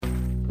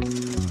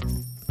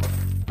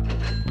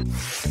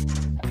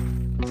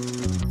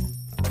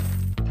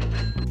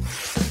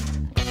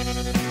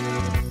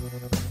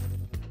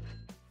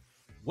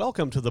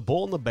Welcome to The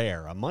Bull and the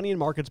Bear, a money and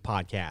markets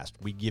podcast.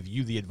 We give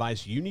you the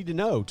advice you need to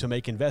know to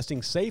make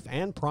investing safe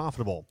and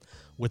profitable.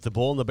 With The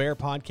Bull and the Bear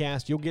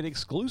podcast, you'll get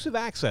exclusive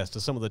access to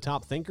some of the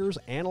top thinkers,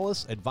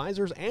 analysts,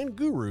 advisors, and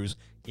gurus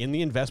in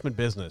the investment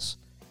business.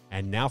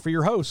 And now for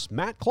your hosts,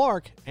 Matt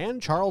Clark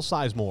and Charles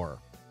Sizemore.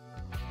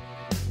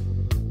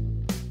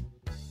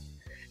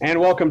 And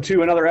welcome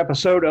to another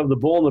episode of the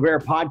Bull and the Bear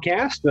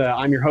podcast.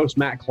 I'm your host,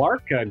 Matt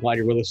Clark. Glad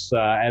you're with us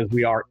as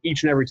we are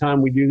each and every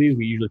time we do these.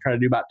 We usually try to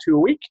do about 2 a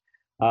week,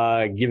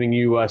 giving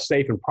you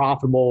safe and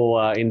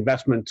profitable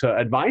investment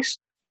advice.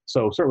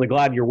 So certainly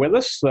glad you're with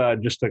us.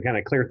 Just to kind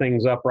of clear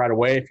things up right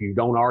away, if you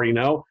don't already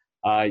know,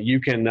 you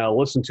can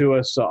listen to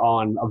us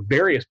on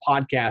various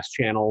podcast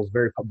channels,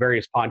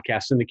 various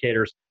podcast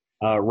syndicators,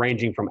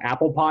 ranging from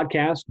Apple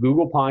Podcasts,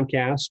 Google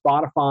Podcasts,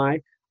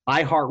 Spotify,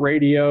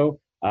 iHeartRadio,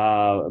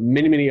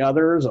 many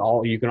others.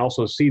 You can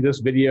also see this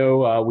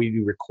video.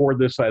 We record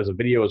this as a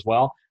video as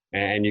well,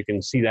 and you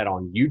can see that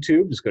on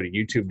YouTube. Just go to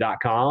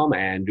youtube.com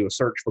and do a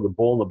search for the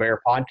Bull and the Bear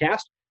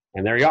podcast,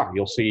 and there you are.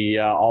 You'll see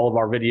all of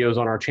our videos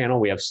on our channel.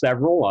 We have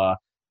several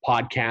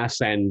podcasts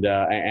and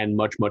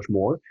much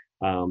more.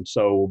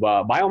 So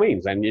by all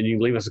means, and you can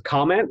leave us a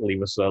comment,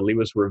 leave us a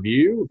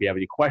review. If you have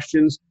any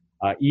questions,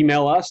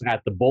 email us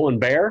at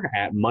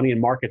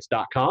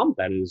thebullandbear@moneyandmarkets.com.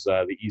 That is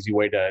the easy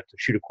way to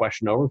shoot a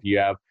question over. If you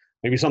have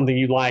maybe something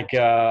you'd like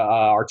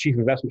our chief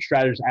investment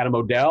strategist, Adam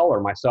Odell,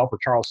 or myself or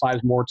Charles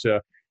Sizemore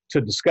to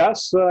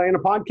discuss in a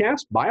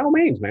podcast, by all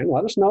means, man,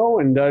 let us know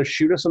and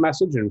shoot us a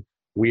message. And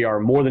we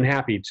are more than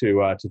happy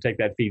to take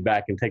that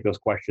feedback and take those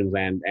questions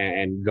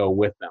and go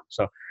with them.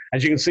 So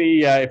as you can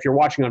see, if you're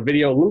watching on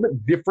video, a little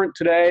bit different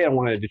today. I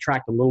want to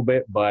detract a little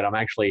bit, but I'm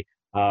actually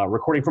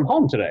recording from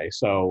home today.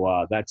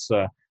 So that's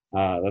kind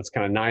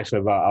of nice.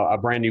 Of a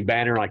brand new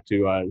banner. I'd like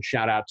to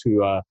shout out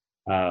to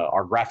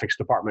our graphics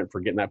department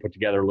for getting that put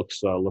together.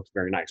 Looks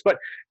very nice. But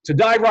to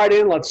dive right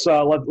in, let's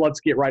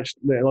get right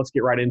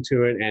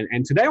into it.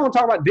 And today I want to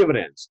talk about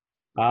dividends.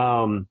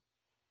 I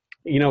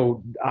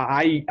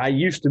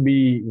used to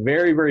be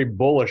very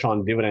bullish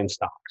on dividend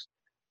stocks,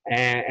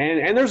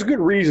 and there's a good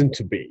reason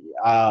to be.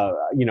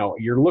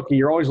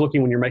 You're always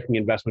looking when you're making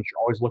investments. You're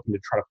always looking to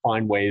try to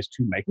find ways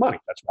to make money.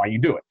 That's why you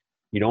do it.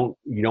 You don't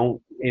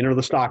enter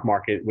the stock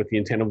market with the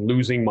intent of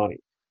losing money.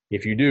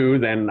 If you do,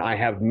 then I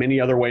have many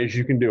other ways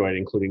you can do it,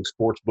 including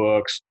sports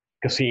books,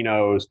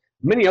 casinos,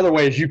 many other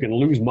ways you can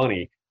lose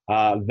money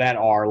that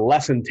are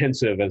less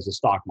intensive as the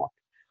stock market.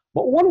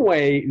 But one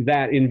way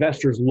that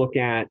investors look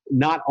at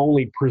not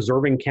only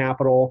preserving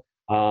capital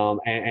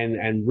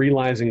and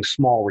realizing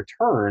small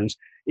returns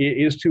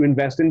is to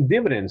invest in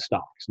dividend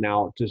stocks.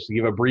 Now, just to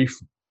give a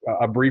brief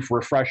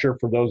refresher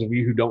for those of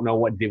you who don't know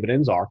what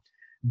dividends are.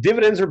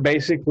 Dividends are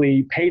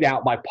basically paid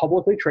out by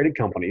publicly traded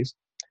companies.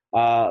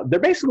 They're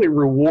basically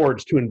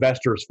rewards to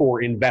investors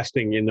for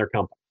investing in their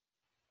company.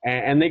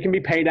 And they can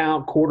be paid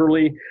out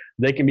quarterly.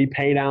 They can be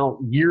paid out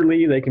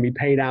yearly. They can be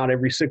paid out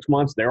every 6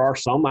 months. There are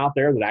some out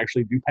there that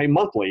actually do pay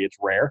monthly. It's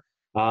rare,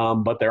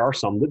 but there are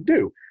some that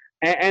do.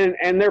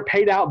 And they're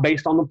paid out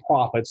based on the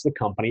profits the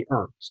company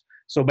earns.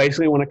 So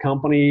basically when a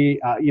company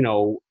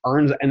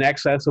earns in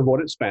excess of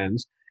what it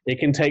spends, it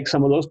can take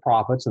some of those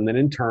profits and then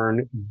in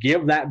turn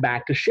give that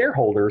back to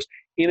shareholders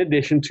in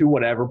addition to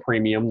whatever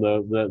premium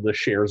the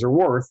shares are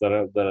worth that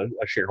a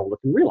shareholder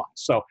can realize.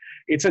 So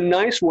it's a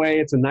nice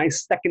way, it's a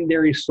nice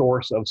secondary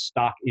source of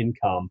stock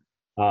income,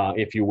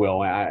 if you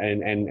will.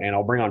 And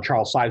I'll bring on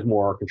Charles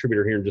Sizemore, our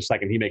contributor, here in just a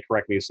second. He may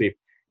correct me to see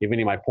if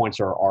any of my points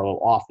are a little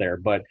off there.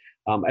 But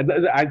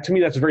to me,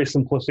 that's a very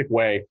simplistic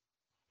way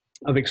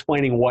of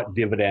explaining what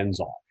dividends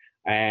are.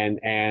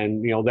 And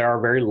there are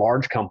very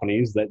large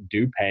companies that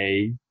do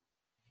pay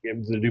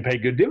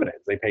good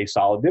dividends. They pay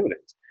solid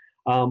dividends.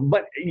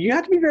 But you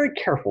have to be very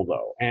careful,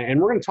 though.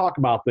 And we're going to talk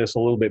about this a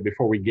little bit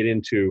before we get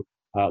into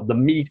the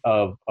meat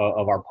of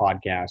our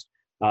podcast,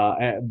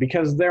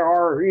 because there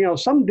are,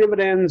 some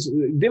dividends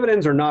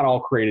are not all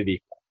created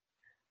equal.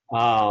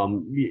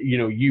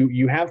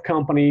 You have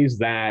companies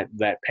that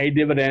pay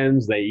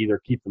dividends. They either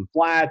keep them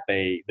flat,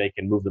 they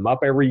can move them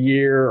up every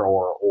year,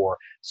 or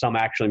some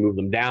actually move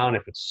them down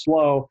if it's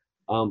slow.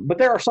 But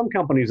there are some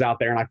companies out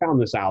there, and I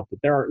found this out,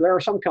 that there are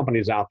some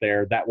companies out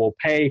there that will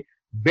pay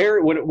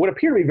what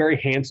appear to be very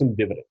handsome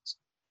dividends,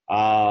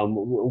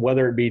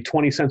 whether it be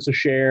 20 cents a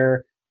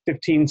share,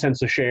 15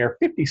 cents a share,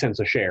 50 cents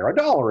a share,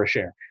 $1 a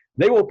share.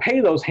 They will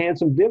pay those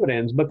handsome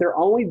dividends, but they're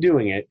only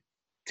doing it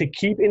to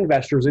keep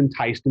investors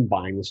enticed in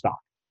buying the stock.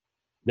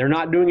 They're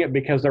not doing it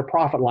because their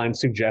profit line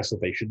suggests that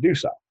they should do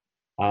so.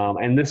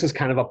 And this is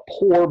kind of a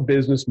poor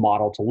business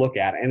model to look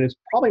at, and it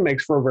probably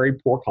makes for a very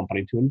poor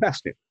company to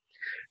invest in.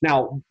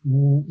 Now,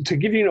 to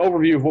give you an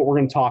overview of what we're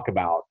going to talk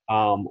about,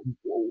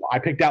 I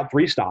picked out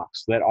 3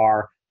 stocks that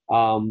are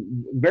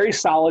very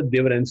solid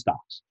dividend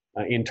stocks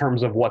in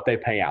terms of what they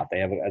pay out.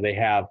 They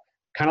have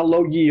kind of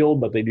low yield,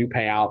 but they do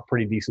pay out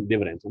pretty decent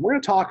dividends. And we're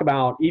going to talk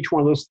about each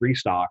one of those 3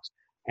 stocks.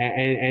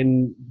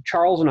 And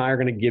Charles and I are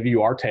going to give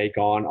you our take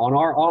on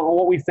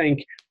what we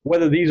think,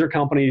 whether these are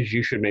companies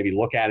you should maybe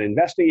look at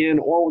investing in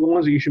or the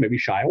ones that you should maybe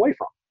shy away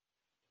from.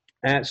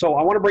 And so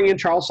I want to bring in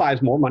Charles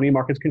Sizemore, Money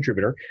Markets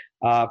contributor.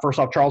 First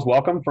off, Charles,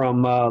 welcome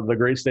from the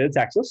great state of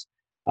Texas.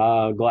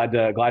 Glad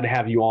to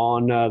have you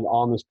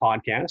on this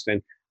podcast.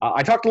 And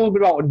I talked a little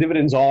bit about what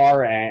dividends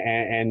are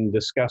and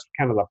discussed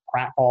kind of the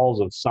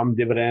pratfalls of some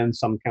dividends,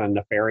 some kind of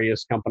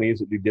nefarious companies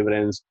that do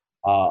dividends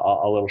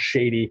a little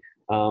shady.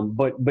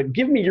 But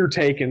give me your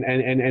take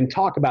and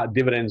talk about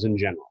dividends in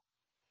general.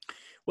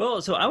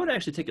 Well, so I would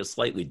actually take a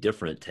slightly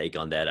different take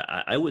on that.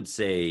 I would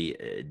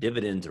say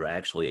dividends are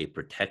actually a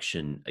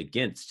protection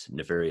against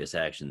nefarious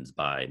actions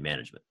by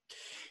management.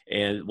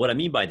 And what I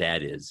mean by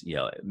that is,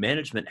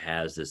 management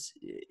has this,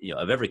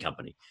 of every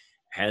company,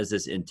 has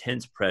this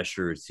intense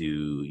pressure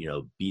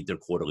to, beat their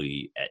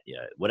quarterly,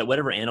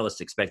 whatever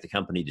analysts expect the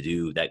company to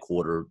do that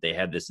quarter, they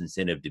have this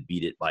incentive to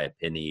beat it by a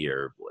penny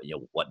or,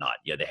 whatnot.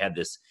 They have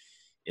this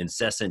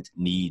incessant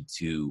need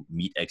to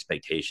meet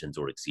expectations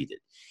or exceed it.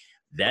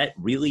 That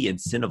really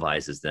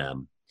incentivizes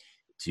them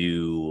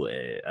to,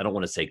 I don't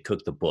want to say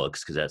cook the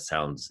books because that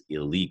sounds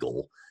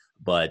illegal,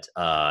 but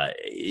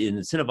it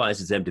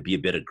incentivizes them to be a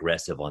bit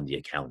aggressive on the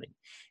accounting.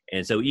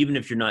 And so even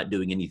if you're not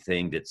doing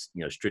anything that's,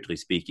 strictly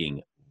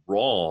speaking,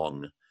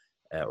 wrong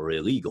or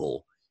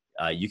illegal,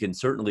 you can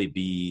certainly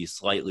be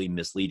slightly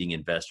misleading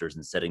investors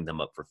and setting them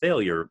up for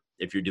failure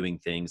if you're doing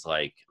things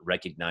like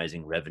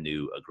recognizing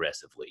revenue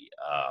aggressively,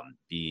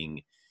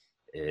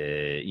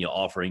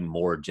 offering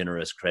more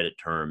generous credit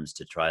terms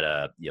to try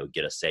to,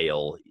 get a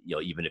sale,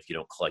 even if you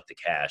don't collect the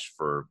cash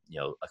for,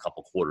 a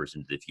couple quarters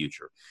into the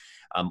future.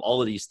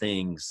 All of these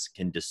things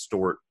can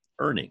distort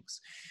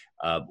earnings.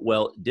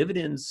 Well,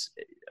 dividends,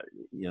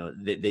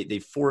 they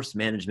force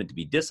management to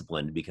be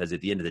disciplined because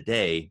at the end of the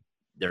day,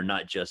 they're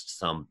not just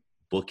some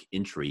book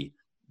entry,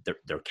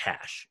 they're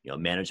cash.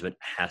 Management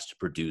has to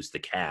produce the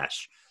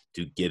cash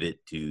to give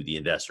it to the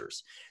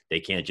investors. They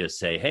can't just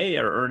say, hey,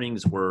 our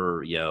earnings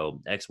were,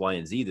 X, Y,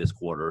 and Z this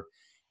quarter.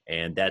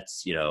 And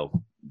that's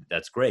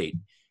great.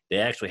 They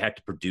actually have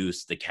to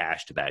produce the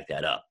cash to back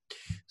that up.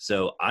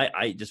 So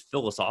I just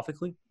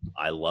philosophically,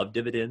 I love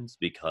dividends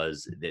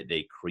because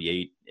they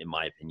create, in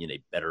my opinion,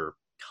 a better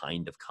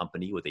kind of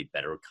company with a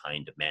better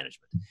kind of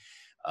management.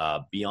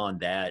 Beyond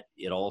that,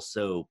 it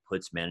also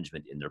puts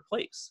management in their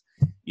place.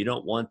 You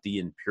don't want the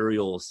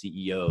imperial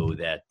CEO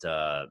that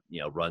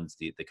runs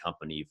the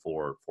company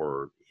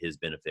for his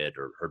benefit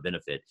or her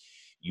benefit.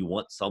 You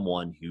want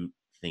someone who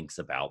thinks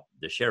about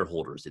the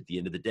shareholders. At the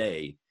end of the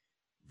day,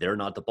 they're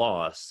not the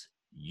boss.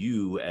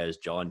 You, as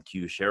John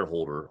Q.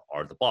 shareholder,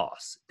 are the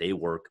boss. They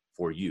work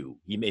for you.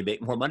 He may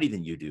make more money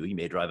than you do. He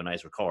may drive a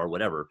nicer car,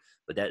 whatever,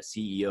 but that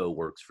CEO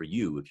works for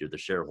you if you're the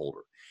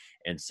shareholder.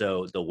 And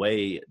so the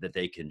way that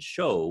they can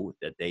show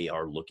that they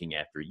are looking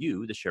after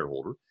you, the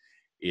shareholder,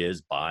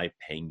 is by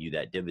paying you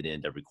that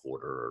dividend every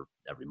quarter or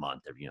every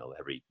month,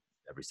 every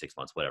 6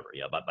 months, whatever.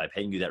 By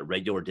paying you that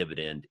regular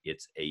dividend,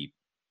 it's a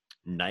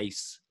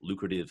nice,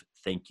 lucrative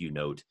thank you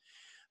note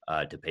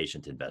to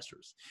patient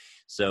investors.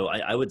 So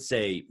I would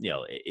say,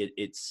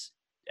 it's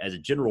as a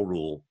general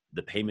rule,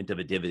 the payment of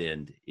a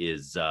dividend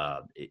is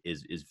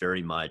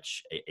very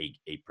much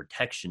a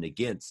protection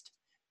against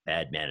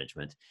bad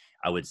management.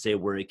 I would say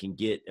where it can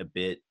get a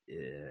bit,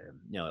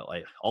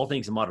 like all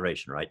things in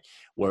moderation, right?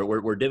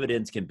 Where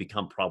dividends can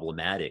become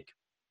problematic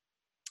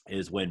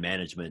is when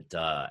management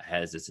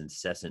has this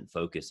incessant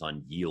focus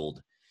on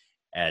yield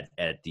at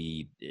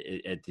the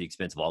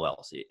expense of all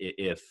else.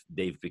 If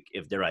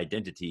their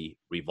identity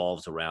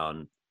revolves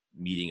around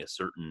meeting a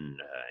certain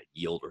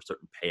yield or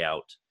certain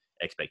payout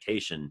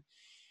expectation,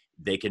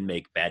 they can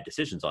make bad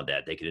decisions on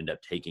that. They could end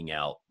up taking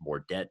out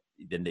more debt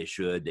than they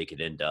should. They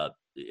could end up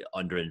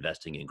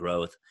underinvesting in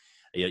growth.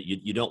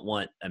 You don't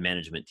want a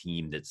management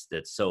team that's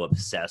so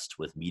obsessed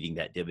with meeting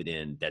that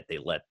dividend that they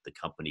let the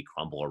company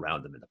crumble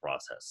around them in the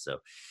process. So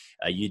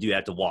you do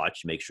have to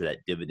watch, make sure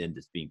that dividend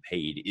that's being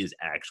paid is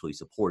actually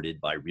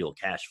supported by real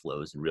cash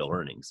flows and real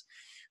earnings.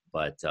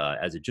 But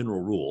as a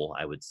general rule,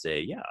 I would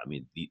say,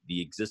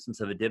 the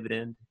existence of a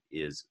dividend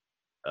is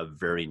a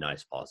very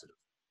nice positive.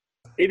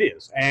 It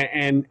is,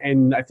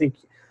 and I think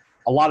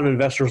a lot of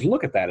investors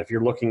look at that. If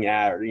you're looking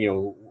at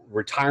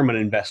retirement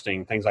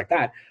investing, things like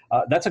that,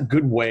 that's a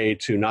good way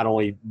to not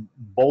only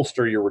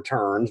bolster your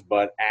returns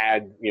but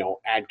add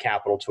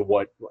capital to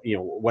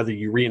whether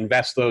you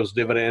reinvest those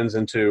dividends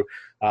into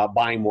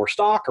buying more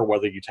stock or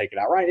whether you take it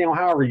outright.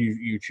 However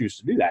you choose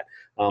to do that.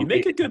 You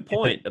make a good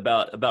point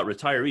about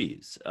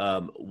retirees.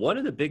 One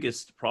of the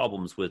biggest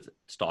problems with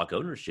stock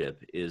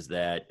ownership is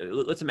that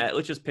let's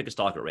just pick a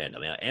stock at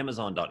random.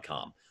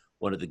 Amazon.com.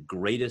 One of the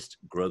greatest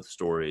growth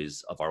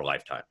stories of our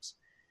lifetimes.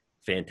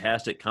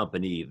 Fantastic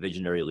company,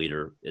 visionary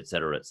leader, et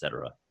cetera, et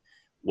cetera.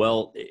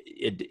 Well,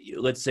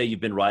 let's say you've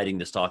been riding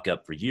the stock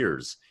up for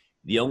years.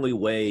 The only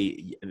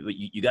way,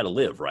 you got to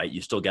live, right?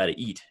 You still got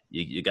to eat.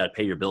 You got to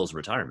pay your bills in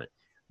retirement.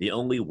 The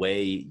only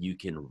way you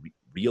can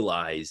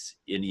realize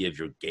any of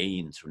your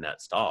gains from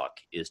that stock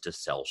is to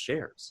sell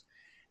shares.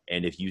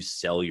 And if you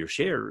sell your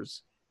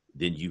shares,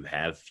 then you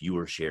have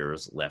fewer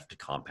shares left to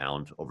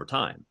compound over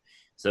time.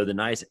 So the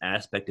nice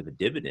aspect of a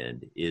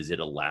dividend is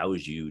it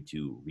allows you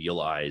to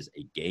realize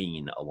a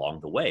gain along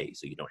the way,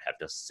 so you don't have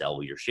to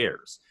sell your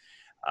shares.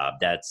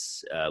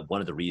 That's one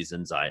of the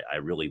reasons I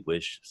really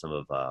wish some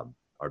of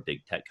our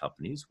big tech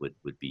companies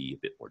would be a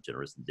bit more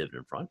generous in the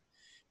dividend front,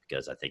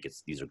 because I think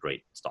these are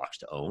great stocks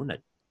to own. I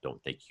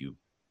don't think you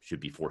should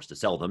be forced to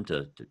sell them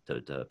to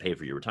pay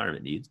for your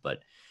retirement needs, but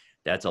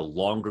that's a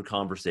longer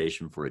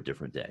conversation for a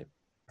different day.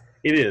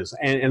 It is,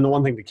 and the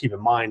one thing to keep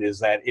in mind is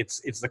that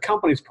it's the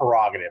company's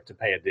prerogative to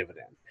pay a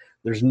dividend.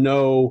 There's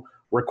no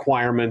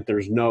requirement.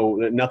 There's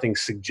nothing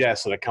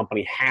suggests that a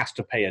company has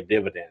to pay a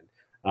dividend.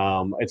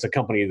 It's a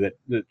company that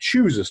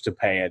chooses to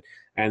pay it,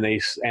 and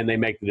they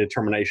make the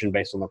determination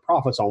based on the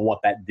profits on what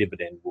that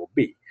dividend will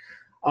be.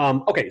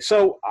 Okay,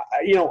 so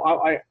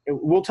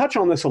we'll touch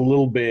on this a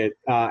little bit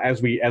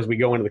as we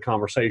go into the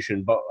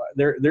conversation, but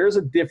there is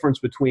a difference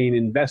between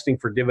investing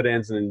for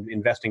dividends and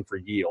investing for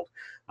yield,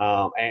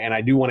 and I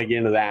do want to get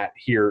into that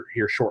here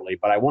shortly.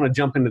 But I want to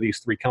jump into these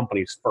three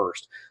companies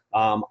first.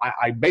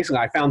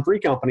 I found three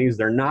companies.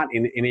 They're not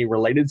in a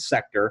related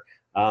sector.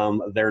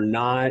 They're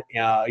not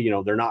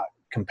they're not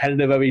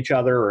competitive of each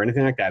other or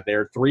anything like that.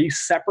 They're three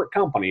separate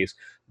companies,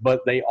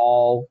 but they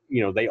all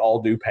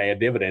do pay a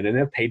dividend and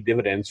have paid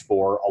dividends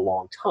for a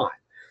long time.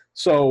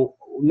 So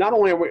not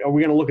only are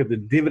we going to look at the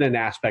dividend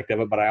aspect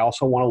of it, but I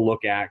also want to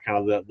look at kind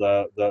of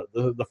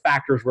the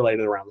factors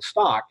related around the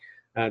stock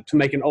to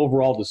make an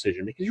overall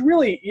decision, because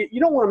you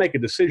don't want to make a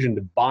decision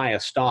to buy a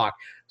stock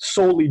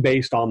solely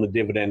based on the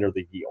dividend or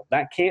the yield.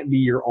 That can't be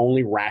your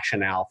only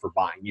rationale for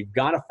buying. You've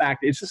got to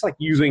factor. It's just like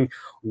using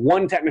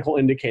one technical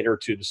indicator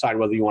to decide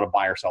whether you want to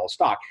buy or sell a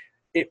stock.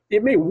 It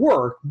may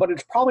work, but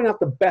it's probably not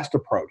the best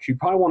approach. You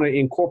probably want to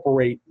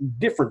incorporate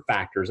different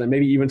factors and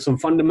maybe even some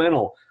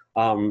fundamental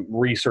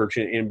research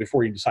in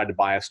before you decide to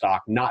buy a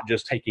stock, not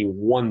just taking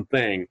one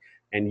thing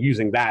and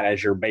using that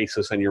as your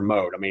basis and your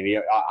mode. I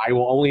mean, I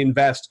will only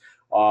invest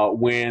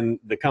when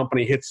the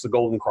company hits the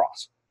golden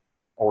cross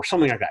or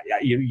something like that. Yeah,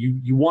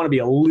 you want to be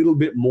a little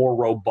bit more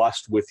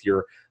robust with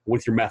your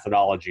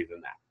methodology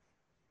than that.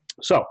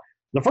 So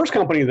the first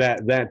company that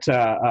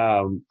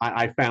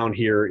I found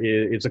here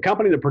is a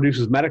company that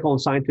produces medical and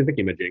scientific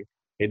imaging.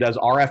 It does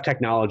RF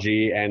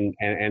technology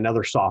and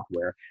other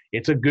software.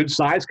 It's a good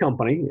size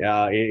company.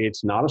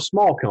 It's not a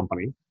small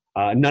company.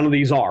 None of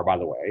these are, by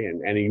the way,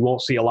 and you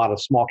won't see a lot of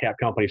small cap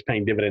companies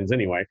paying dividends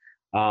anyway.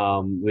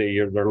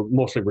 They're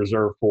mostly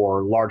reserved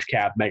for large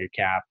cap, mega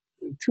cap.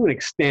 To an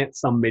extent,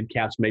 some mid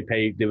caps may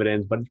pay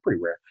dividends, but it's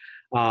pretty rare.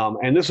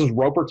 And this is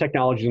Roper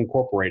Technologies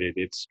Incorporated.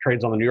 It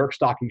trades on the New York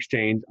Stock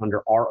Exchange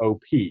under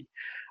ROP.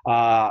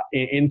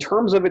 In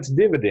terms of its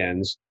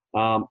dividends,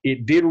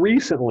 it did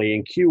recently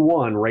in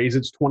Q1 raise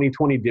its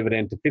 2020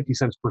 dividend to 50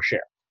 cents per share.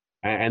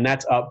 And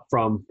that's up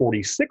from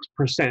 46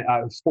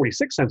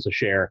 cents a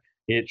share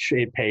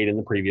it paid in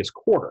the previous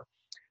quarter.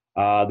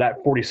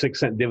 That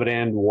 46-cent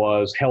dividend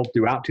was held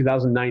throughout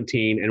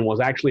 2019 and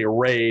was actually a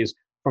raise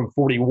from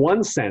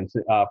 41 cents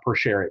per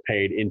share it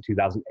paid in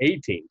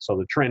 2018. So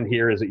the trend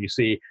here is that you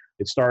see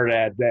it started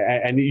at,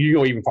 and you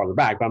go even farther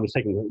back, but I'm just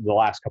taking the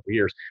last couple of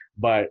years.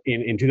 But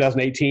in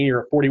 2018,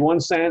 you're at 41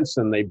 cents,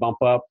 and they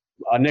bump up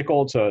a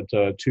nickel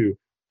to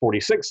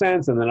 46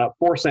 cents, and then up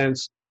 4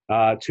 cents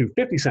to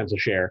 50 cents a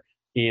share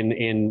in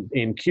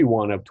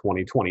Q1 of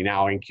 2020.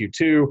 Now in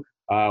Q2,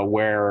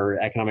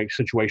 where economic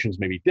situations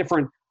may be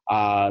different,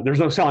 there's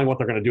no telling what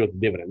they're going to do with the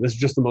dividend. This is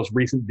just the most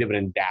recent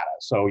dividend data,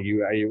 so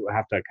you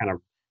have to kind of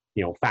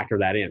factor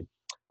that in.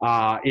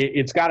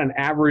 It's got a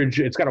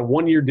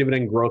 1-year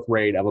dividend growth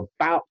rate of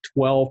about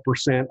 12%,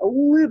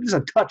 just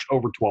a touch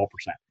over 12%.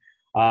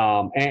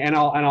 And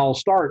I'll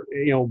start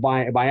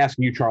by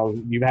asking you, Charles.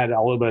 You've had a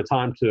little bit of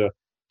time to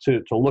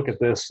look at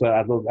this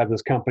at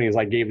this company as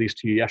I gave these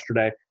to you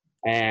yesterday.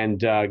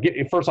 And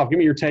first off, give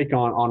me your take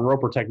on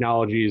Roper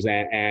Technologies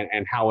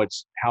and how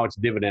its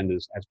dividend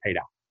has paid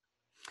out.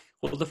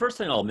 Well, the first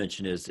thing I'll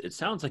mention is it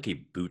sounds like a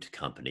boot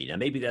company. Now,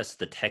 maybe that's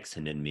the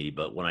Texan in me,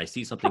 but when I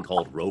see something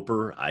called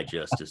Roper, I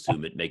just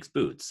assume it makes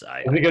boots.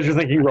 Because you're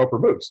thinking Roper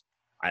boots.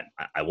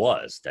 I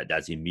was.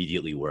 That's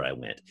immediately where I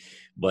went.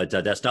 But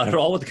that's not at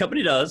all what the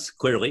company does,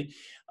 clearly.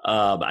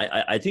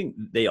 I think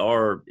they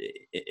are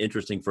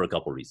interesting for a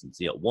couple of reasons.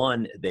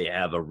 One, they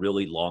have a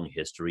really long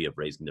history of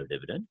raising their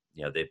dividend.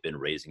 They've been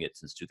raising it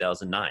since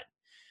 2009.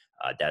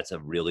 That's a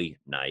really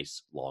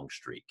nice long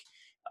streak.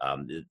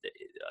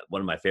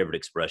 One of my favorite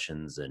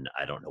expressions, and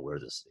I don't know where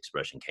this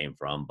expression came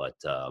from, but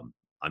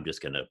I'm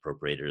just going to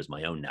appropriate it as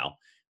my own now.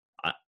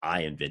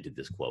 I invented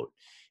this quote.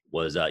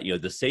 Was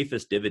the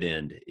safest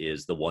dividend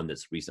is the one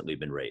that's recently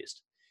been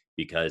raised,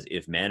 because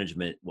if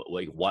management,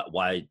 what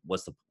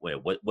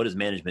is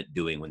management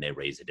doing when they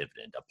raise a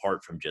dividend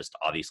apart from just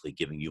obviously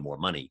giving you more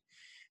money?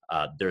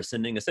 They're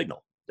sending a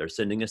signal. They're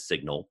sending a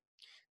signal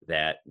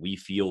that we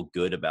feel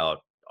good about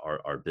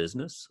our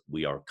business.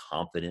 We are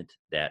confident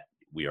that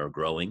we are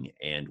growing,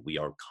 and we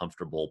are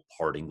comfortable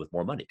parting with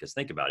more money. Because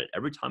think about it,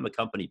 every time a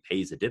company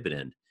pays a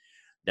dividend,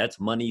 that's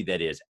money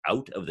that is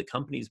out of the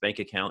company's bank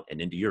account and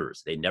into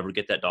yours. They never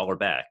get that dollar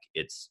back.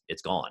 It's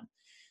gone.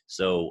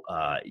 So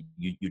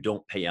you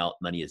don't pay out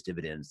money as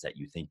dividends that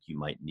you think you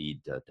might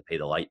need to pay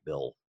the light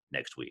bill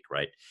next week,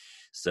 right?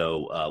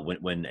 So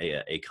when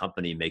a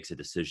company makes a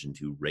decision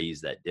to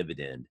raise that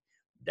dividend,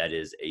 that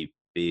is a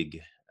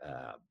big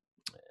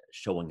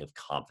showing of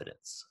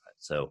confidence.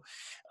 So,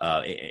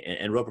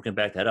 and Roper can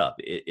back that up.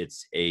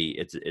 It's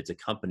a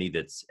company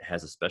that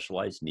has a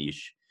specialized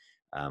niche.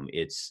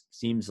 It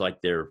seems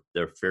like they're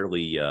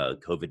fairly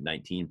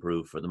COVID-19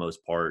 proof for the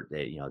most part.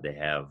 They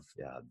have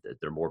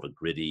they're more of a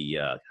gritty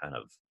kind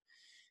of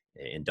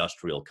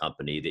industrial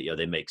company that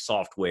they make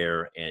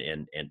software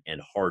and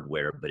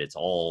hardware, but it's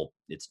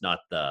not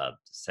the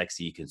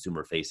sexy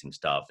consumer facing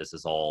stuff. This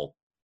is all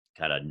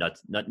kind of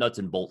nuts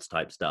and bolts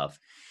type stuff,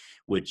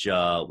 which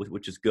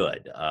is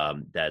good.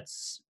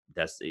 That's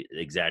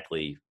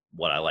exactly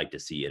what I like to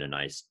see in a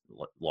nice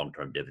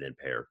long-term dividend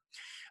pair.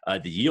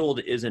 The yield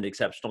isn't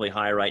exceptionally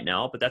high right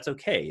now, but that's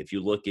okay. If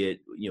you look at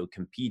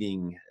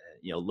competing,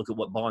 look at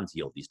what bonds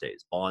yield these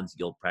days. Bonds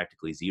yield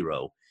practically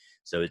zero.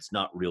 So it's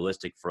not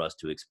realistic for us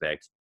to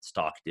expect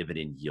stock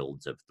dividend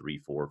yields of 3,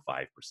 4,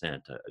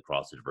 5%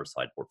 across a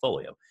diversified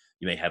portfolio.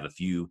 You may have a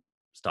few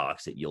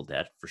stocks that yield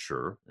that for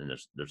sure, and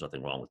there's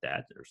nothing wrong with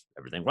that. There's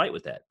everything right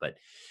with that. But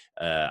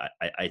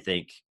I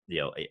think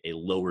a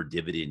lower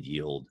dividend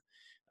yield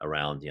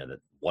around the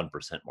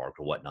 1% mark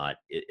or whatnot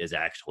is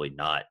actually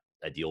not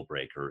a deal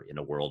breaker in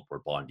a world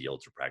where bond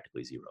yields are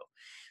practically zero.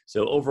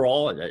 So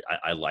overall,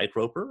 I like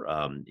Roper.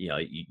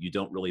 You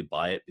don't really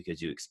buy it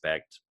because you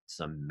expect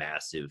some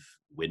massive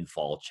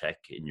windfall check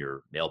in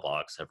your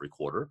mailbox every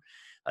quarter.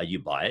 You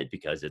buy it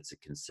because it's a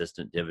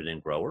consistent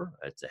dividend grower.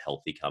 It's a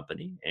healthy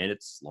company, and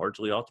it's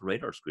largely off the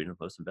radar screen of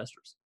most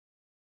investors.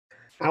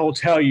 I will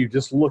tell you,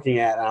 just looking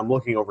at, I'm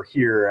looking over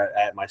here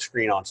at my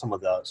screen on some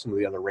of the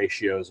other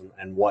ratios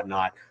and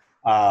whatnot.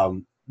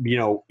 In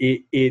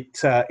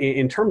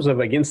terms of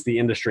against the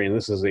industry, and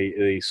this is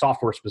a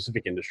software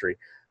specific industry,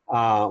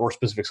 or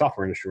specific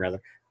software industry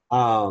rather.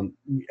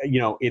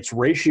 Its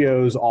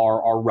ratios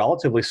are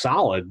relatively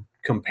solid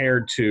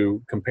compared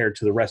to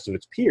the rest of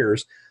its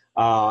peers.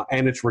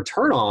 And its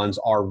return-ons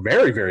are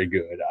very, very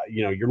good.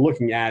 You're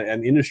looking at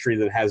an industry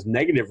that has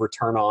negative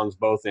return-ons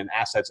both in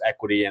assets,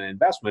 equity, and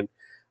investment,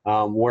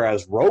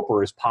 whereas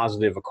Roper is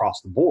positive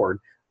across the board.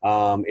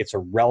 It's a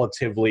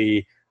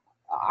relatively,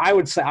 I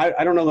would say,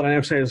 I don't know that I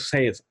necessarily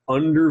say it's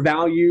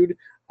undervalued,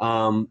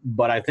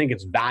 but I think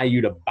it's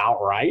valued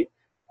about right.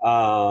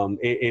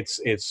 Its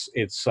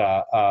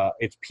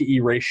PE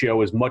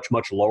ratio is much,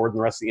 much lower than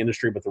the rest of the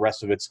industry, but the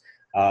rest of its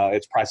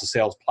price to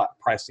sales,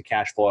 price to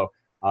cash flow,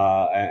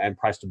 and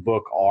price to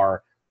book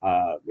are,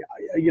 a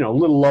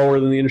little lower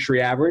than the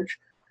industry average.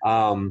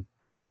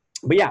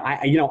 But yeah,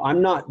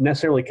 I'm not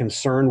necessarily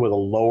concerned with a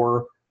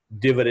lower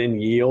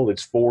dividend yield.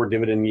 Its forward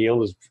dividend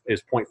yield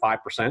is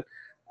 0.5%.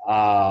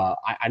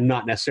 I'm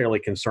not necessarily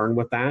concerned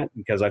with that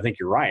because I think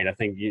you're right. I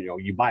think,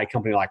 you buy a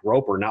company like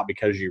Roper, not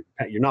because you're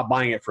not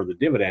buying it for the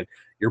dividend,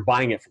 you're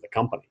buying it for the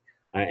company.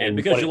 And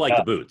because you like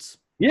the boots.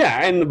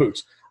 Yeah, and the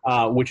boots,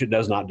 which it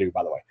does not do,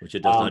 by the way. Which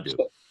it does not do.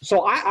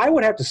 So I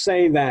would have to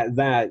say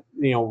that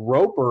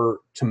Roper,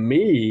 to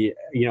me,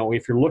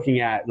 if you're looking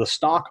at the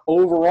stock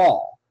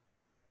overall,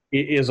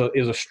 is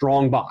a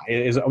strong buy.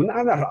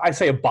 I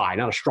say a buy,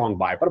 not a strong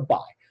buy, but a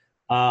buy.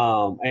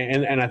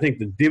 And I think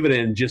the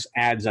dividend just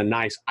adds a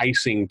nice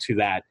icing to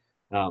that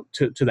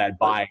to that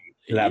buy.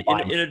 In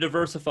a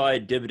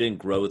diversified dividend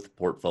growth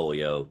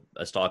portfolio,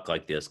 a stock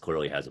like this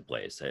clearly has a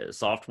place.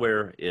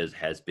 Software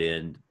has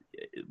been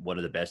one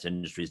of the best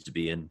industries to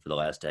be in for the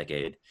last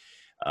decade.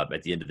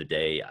 At the end of the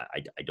day,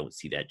 I don't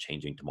see that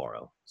changing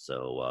tomorrow.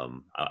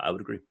 So I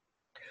would agree.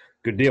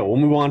 Good deal. We'll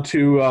move on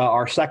to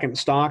our second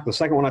stock. The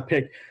second one I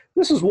picked.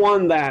 This is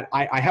one that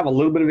I have a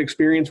little bit of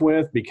experience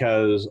with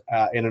because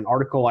in an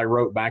article I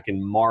wrote back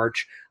in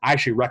March, I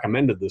actually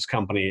recommended this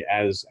company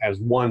as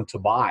one to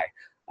buy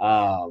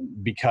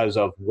because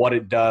of what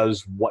it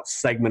does, what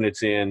segment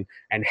it's in,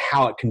 and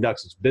how it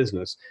conducts its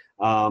business.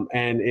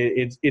 And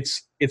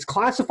it's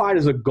classified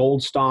as a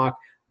gold stock,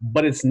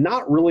 but it's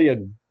not really a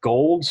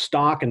gold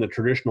stock in the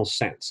traditional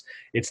sense.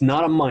 It's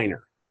not a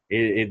miner.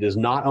 It does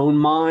not own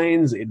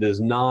mines. It does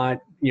not,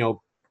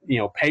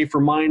 pay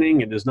for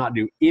mining. It does not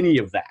do any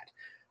of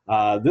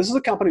that. This is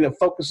a company that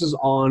focuses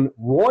on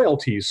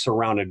royalties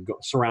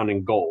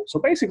surrounding gold. So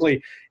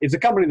basically, it's a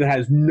company that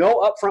has no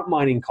upfront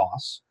mining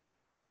costs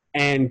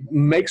and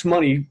makes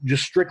money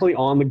just strictly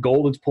on the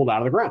gold that's pulled out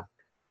of the ground.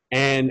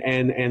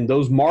 And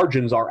those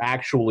margins are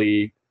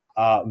actually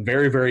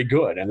very, very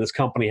good. And this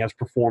company has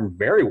performed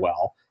very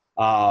well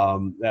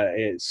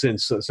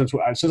since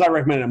I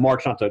recommended it in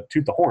March, not to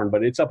toot the horn,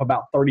 but it's up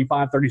about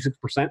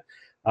 35-36%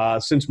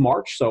 since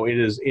March. So it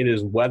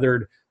is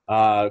weathered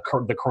the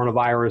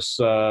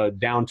coronavirus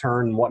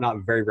downturn and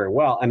whatnot very, very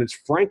well. And it's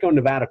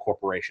Franco-Nevada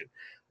Corporation.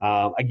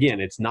 Again,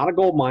 it's not a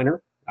gold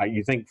miner.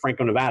 You think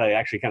Franco-Nevada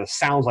actually kind of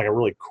sounds like a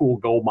really cool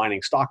gold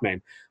mining stock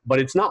name, but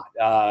it's not.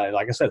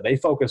 Like I said, they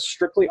focus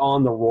strictly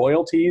on the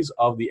royalties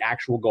of the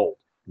actual gold,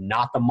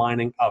 not the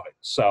mining of it.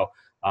 So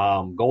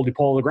gold you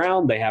pull on the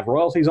ground, they have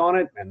royalties on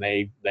it, and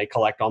they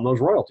collect on those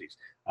royalties.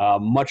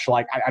 much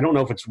like, I don't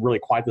know if it's really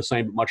quite the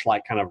same, but much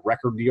like kind of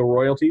record deal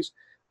royalties.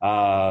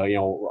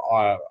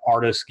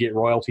 Artists get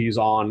royalties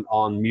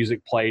on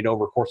music played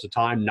over the course of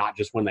time, not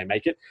just when they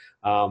make it.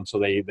 So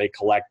they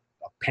collect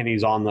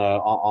pennies on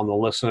the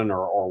listen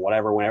or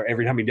whatever. Whenever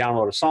every time you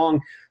download a song,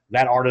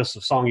 that artist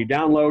of song you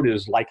download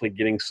is likely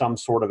getting some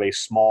sort of a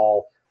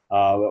small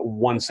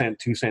 1 cent,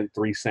 2 cent,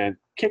 3 cent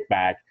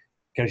kickback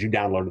because you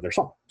downloaded their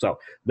song. So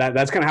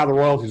that's kind of how the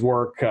royalties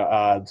work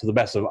to the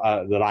best of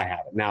that I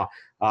have it. Now,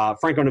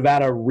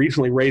 Franco-Nevada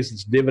recently raised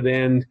its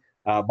dividend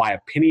by a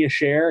penny a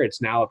share.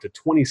 It's now up to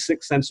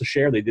 26 cents a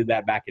share. They did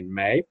that back in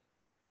May.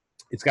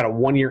 It's got a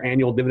 1-year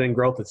annual dividend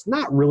growth. It's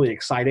not really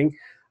exciting.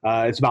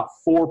 It's about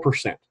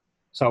 4%.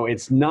 So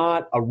it's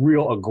not a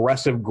real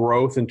aggressive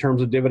growth in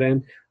terms of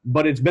dividend,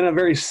 but it's been a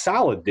very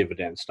solid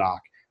dividend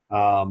stock.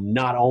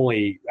 Not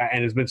only,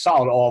 and it's been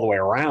solid all the way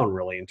around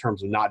really in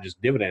terms of not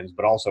just dividends,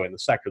 but also in the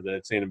sector that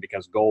it's in, and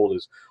because gold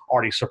has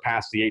already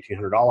surpassed the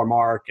 $1,800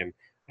 mark and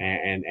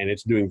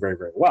it's doing very,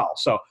 very well.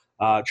 So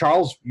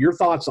Charles, your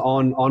thoughts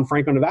on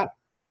Franco-Nevada?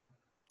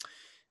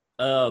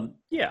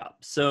 Yeah.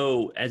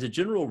 So as a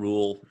general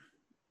rule,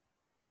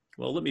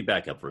 well, let me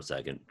back up for a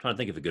second. I'm trying to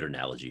think of a good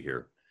analogy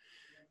here.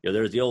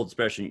 There's the old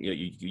expression,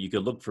 you can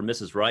look for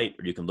Mrs. Right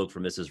or you can look for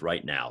Mrs.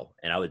 Right now.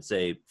 And I would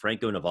say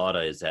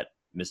Franco-Nevada is that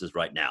Mrs.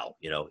 Right now.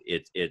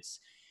 It's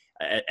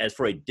as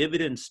for a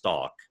dividend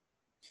stock,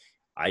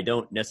 I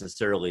don't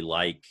necessarily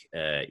like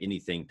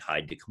anything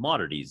tied to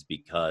commodities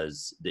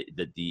because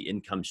the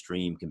income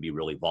stream can be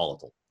really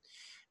volatile.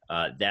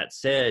 That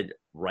said,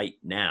 right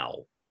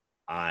now,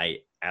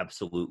 I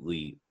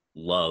absolutely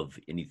love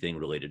anything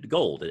related to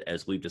gold.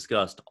 As we've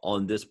discussed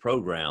on this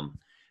program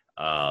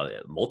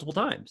multiple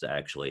times,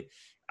 actually,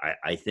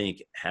 I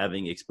think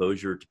having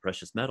exposure to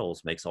precious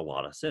metals makes a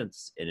lot of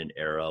sense in an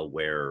era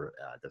where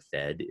the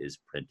Fed is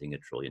printing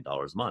 $1 trillion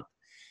a month.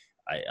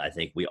 I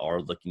think we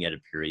are looking at a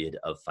period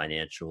of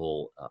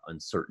financial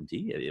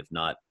uncertainty, if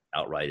not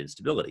outright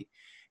instability.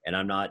 And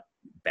I'm not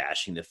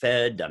bashing the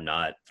Fed. I'm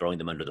not throwing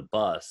them under the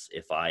bus.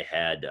 If I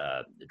had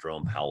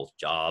Jerome Powell's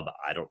job,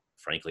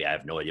 frankly, I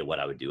have no idea what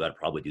I would do. I'd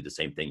probably do the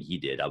same thing he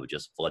did. I would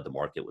just flood the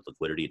market with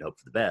liquidity and hope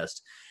for the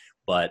best.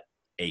 But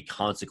a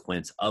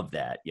consequence of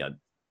that,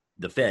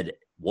 the Fed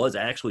was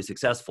actually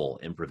successful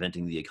in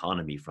preventing the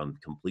economy from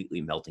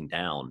completely melting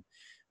down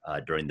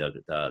during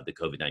the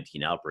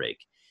COVID-19 outbreak.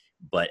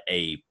 But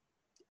a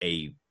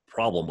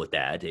problem with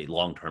that, a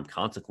long-term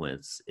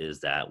consequence, is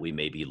that we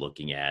may be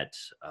looking at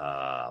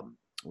a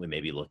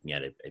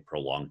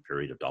prolonged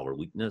period of dollar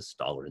weakness,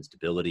 dollar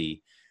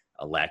instability,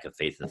 a lack of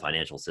faith in the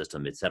financial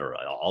system, et cetera.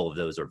 All of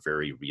those are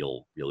very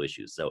real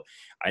issues. So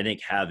I think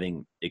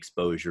having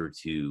exposure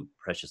to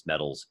precious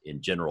metals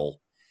in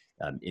general,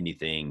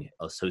 anything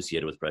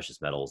associated with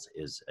precious metals,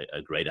 is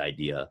a great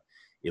idea.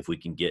 If we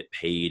can get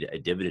paid a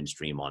dividend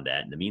stream on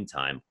that in the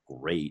meantime,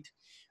 great.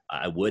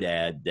 I would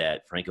add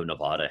that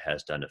Franco-Nevada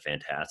has done a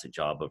fantastic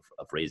job of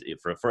raising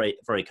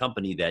for a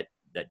company that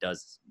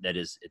is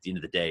at the end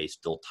of the day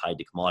still tied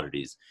to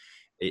commodities.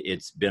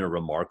 It's been a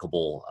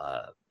remarkable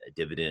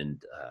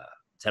dividend.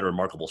 It's had a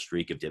remarkable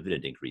streak of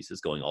dividend increases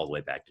going all the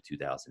way back to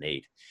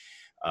 2008.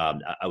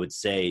 I would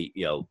say,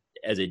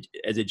 as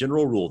a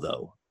general rule,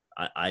 though,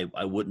 I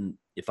wouldn't.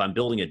 If I'm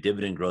building a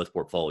dividend growth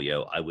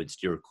portfolio, I would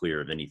steer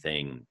clear of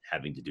anything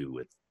having to do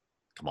with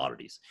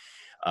commodities.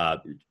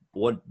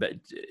 But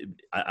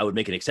I would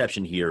make an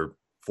exception here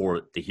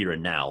for the here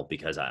and now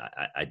because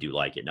I do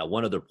like it. Now,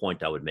 one other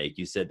point I would make: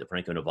 you said that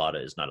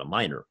Franco-Nevada is not a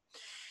miner.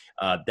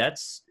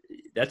 That's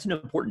an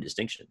important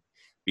distinction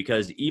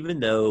because even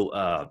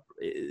though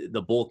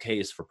the bull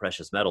case for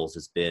precious metals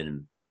has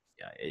been,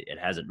 it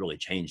hasn't really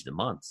changed in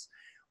months.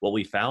 What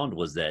we found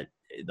was that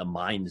the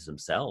miners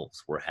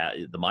themselves were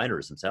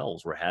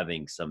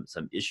having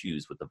some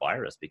issues with the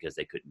virus because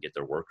they couldn't get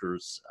their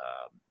workers.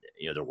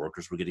 Their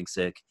workers were getting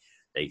sick.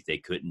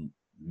 They couldn't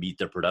meet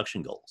their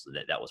production goals.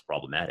 That was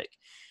problematic.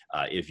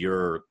 If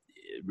you're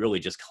really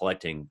just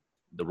collecting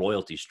the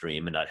royalty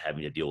stream and not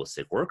having to deal with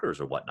sick workers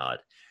or whatnot,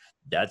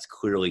 that's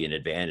clearly an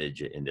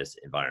advantage in this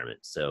environment.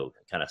 So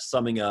kind of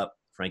summing up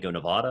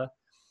Franco-Nevada,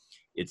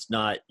 it's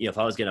not, if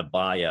I was going to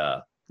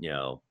buy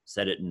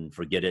set it and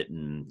forget it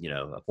and,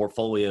 a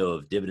portfolio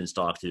of dividend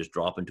stocks to just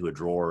drop into a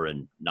drawer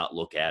and not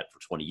look at for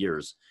 20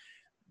 years,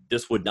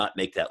 this would not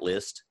make that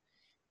list.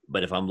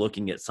 But if I'm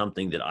looking at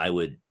something that I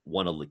would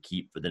want to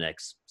keep for the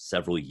next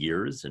several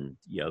years and,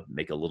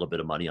 make a little bit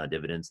of money on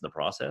dividends in the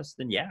process,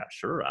 then yeah,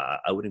 sure,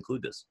 I would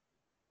include this.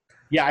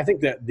 Yeah, I think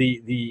that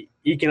the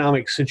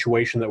economic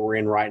situation that we're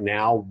in right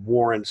now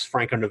warrants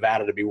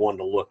Franco-Nevada to be one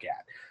to look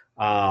at.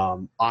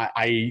 When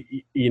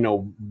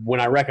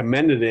I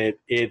recommended it,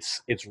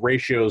 its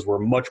ratios were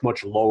much,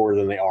 much lower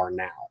than they are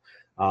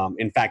now.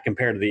 In fact,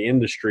 compared to the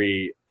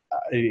industry,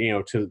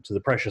 to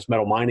the precious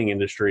metal mining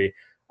industry,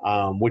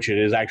 which it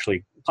is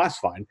actually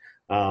classified,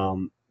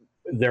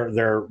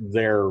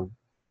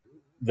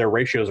 their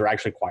ratios are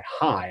actually quite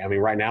high. I mean,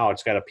 right now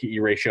it's got a PE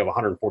ratio of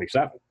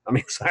 147. I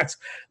mean, so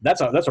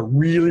that's a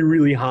really,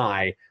 really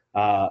high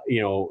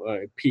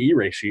PE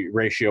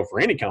ratio for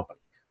any company.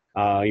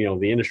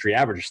 The industry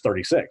average is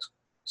 36.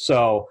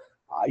 So,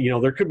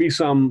 there could be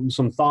some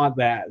thought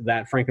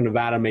that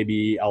Franco-Nevada may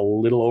be a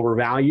little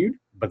overvalued.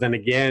 But then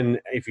again,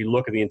 if you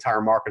look at the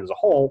entire market as a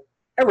whole,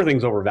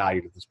 everything's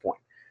overvalued at this point.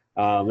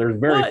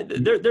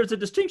 There's a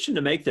distinction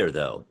to make there,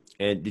 though.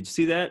 And did you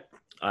see that?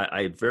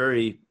 I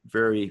very,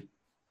 very,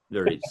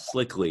 very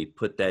slickly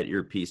put that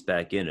earpiece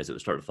back in as it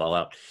was starting to fall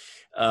out.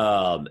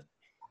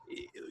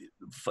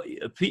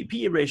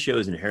 PE ratio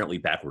is inherently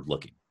backward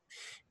looking.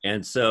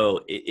 And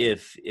so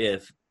if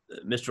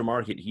Mr.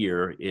 Market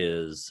here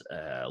is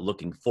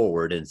looking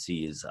forward and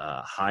sees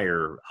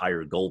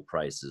higher gold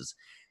prices,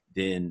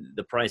 then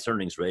the price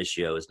earnings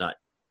ratio is not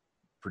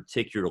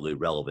particularly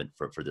relevant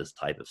for this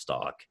type of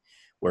stock.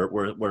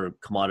 Where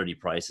commodity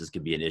prices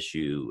can be an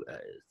issue,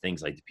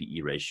 things like the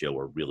PE ratio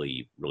are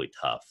really, really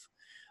tough.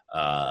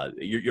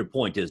 Your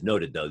point is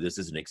noted, though. This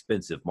is an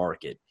expensive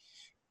market,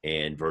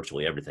 and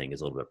virtually everything is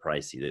a little bit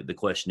pricey. The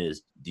question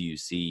is, do you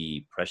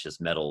see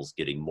precious metals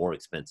getting more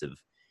expensive,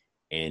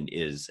 and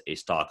is a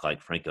stock like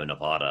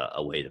Franco-Nevada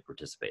a way to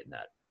participate in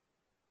that?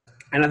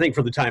 And I think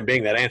for the time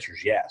being, that answer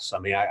is yes. I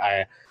mean,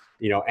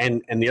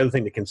 and the other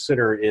thing to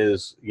consider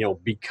is,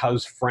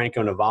 because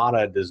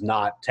Franco-Nevada does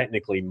not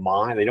technically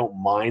mine, they don't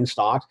mine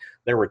stocks,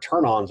 their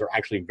return-ons are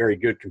actually very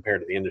good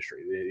compared to the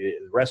industry.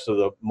 The rest of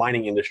the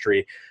mining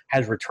industry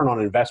has return on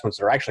investments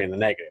that are actually in the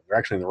negative. They're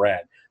actually in the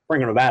red.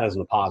 Franco-Nevada is in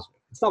the positive.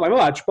 It's not by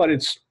much, but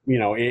it's a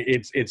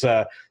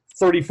 34%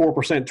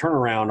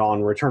 turnaround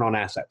on return on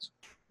assets.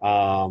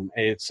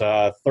 It's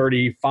a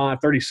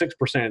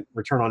 36%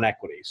 return on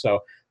equity. So,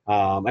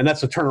 and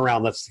that's a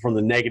turnaround that's from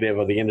the negative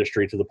of the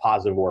industry to the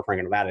positive where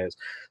Franco-Nevada is.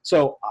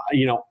 So,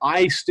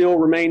 I still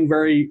remain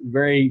very,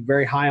 very,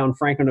 very high on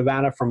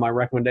Franco-Nevada from my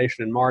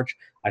recommendation in March.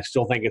 I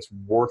still think it's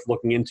worth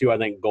looking into. I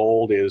think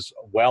gold is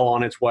well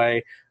on its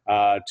way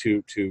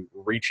to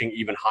reaching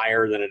even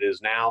higher than it is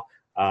now.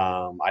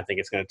 I think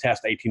it's going to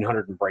test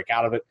 1,800 and break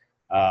out of it.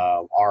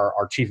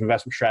 Our chief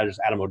investment strategist,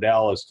 Adam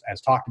Odell,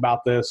 has talked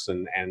about this,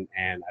 and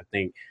I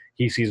think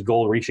he sees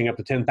gold reaching up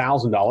to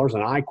 $10,000.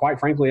 And I, quite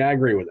frankly, I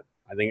agree with him.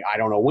 I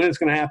don't know when it's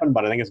going to happen,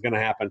 but I think it's going to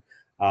happen.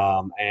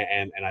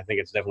 And I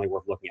think it's definitely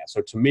worth looking at.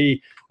 So to me,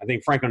 I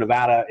think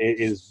Franco-Nevada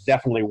is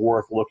definitely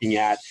worth looking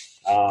at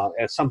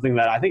as something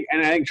that I think,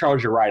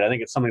 Charles, you're right. I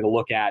think it's something to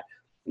look at,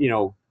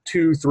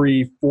 2,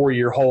 3, 4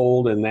 year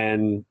hold, and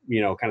then,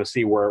 kind of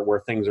see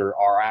where things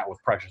are at with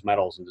precious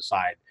metals and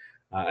decide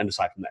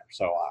from there.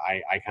 So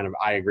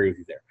I agree with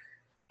you there.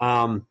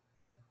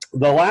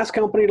 The last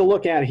company to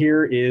look at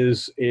here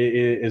is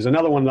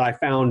another one that I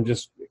found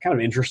just kind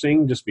of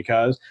interesting, just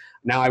because.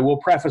 Now, I will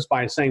preface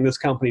by saying this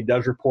company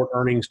does report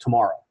earnings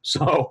tomorrow.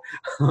 So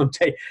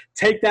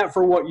take that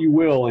for what you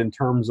will in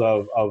terms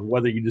of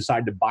whether you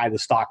decide to buy the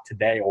stock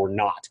today or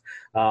not.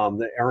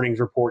 The earnings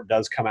report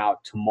does come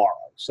out tomorrow.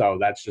 So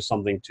that's just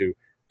something to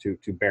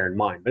bear in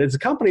mind. But it's a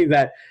company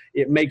that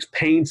it makes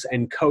paints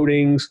and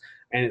coatings,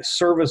 and it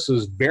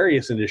services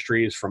various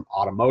industries from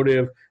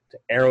automotive to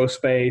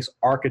aerospace,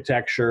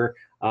 architecture.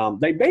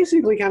 They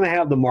basically kind of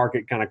have the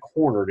market kind of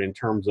cornered in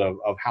terms of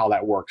how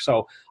that works.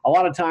 So a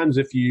lot of times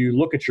if you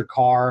look at your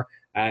car,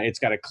 it's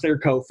got a clear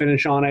coat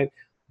finish on it.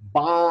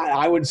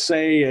 I would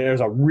say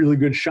there's a really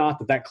good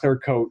shot that clear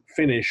coat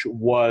finish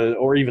was,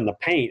 or even the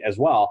paint as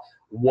well,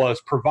 was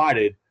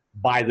provided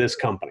by this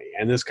company.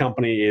 And this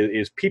company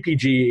is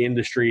PPG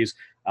Industries.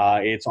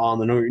 It's on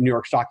the New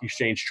York Stock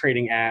Exchange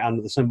trading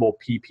under the symbol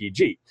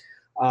PPG.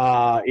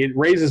 It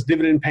raises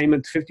dividend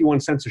payment to 51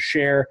 cents a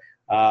share.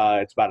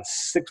 It's about a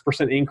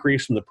 6%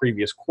 increase from the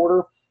previous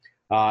quarter.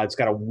 It's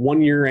got a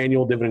 1-year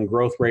annual dividend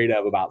growth rate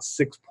of about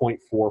 6.4%.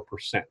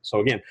 So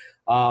again,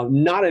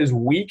 not as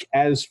weak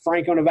as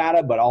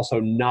Franco-Nevada, but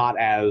also not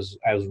as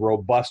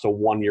robust a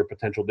 1-year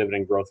potential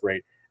dividend growth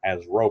rate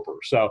as Roper.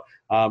 So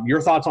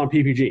your thoughts on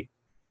PPG?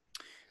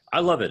 I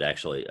love it,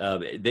 actually.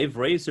 They've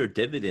raised their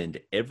dividend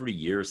every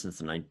year since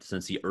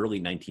the early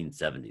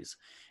 1970s.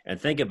 And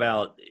think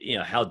about,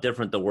 how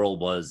different the world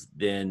was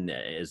then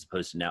as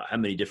opposed to now, how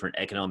many different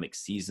economic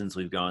seasons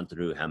we've gone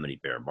through, how many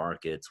bear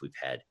markets. We've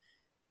had,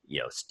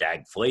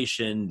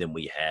 stagflation, then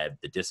we had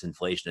the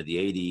disinflation of the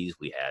 80s,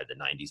 we had the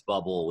 90s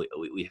bubble,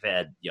 we've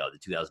had, the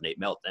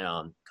 2008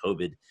 meltdown,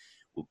 COVID.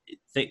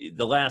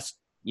 The last,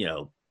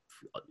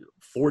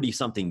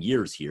 40-something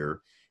years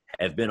here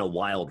have been a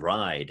wild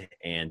ride,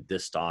 and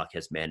this stock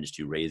has managed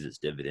to raise its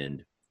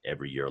dividend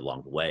every year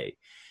along the way.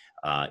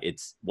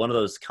 It's one of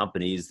those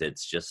companies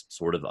that's just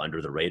sort of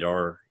under the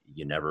radar.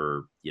 You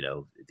never,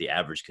 the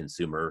average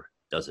consumer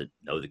doesn't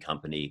know the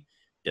company,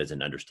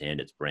 doesn't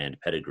understand its brand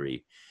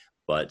pedigree,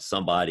 but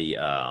somebody in,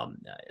 I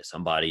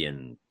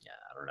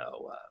don't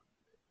know,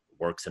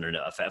 works in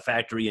a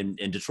factory in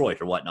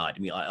Detroit or whatnot. I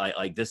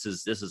mean, this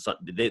is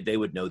something they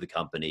would know the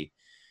company.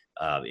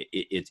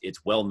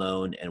 It's well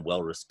known and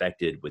well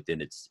respected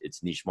within its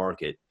niche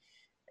market,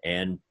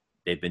 and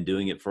they've been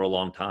doing it for a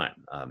long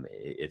time.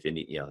 If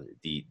any,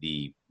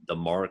 the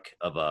mark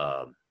of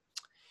a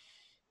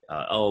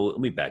let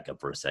me back up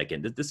for a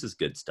second. This is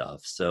good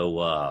stuff.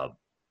 So I'm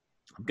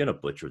going to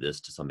butcher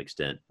this to some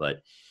extent,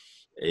 but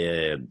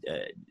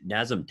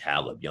Nazem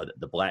Taleb,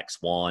 the Black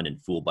Swan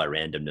and Fooled by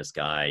Randomness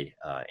guy,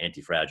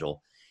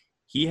 Anti-Fragile,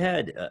 he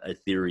had a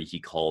theory he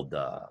called,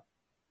 I'm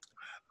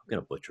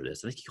going to butcher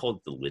this, I think he called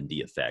it the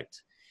Lindy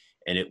effect.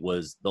 And it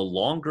was the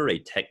longer a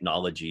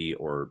technology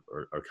or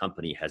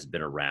company has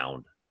been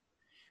around,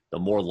 the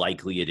more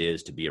likely it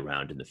is to be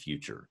around in the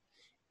future.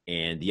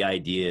 And the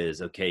idea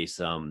is, okay,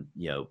 some,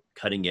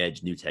 cutting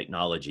edge new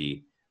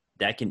technology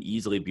that can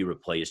easily be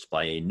replaced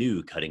by a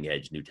new cutting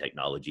edge new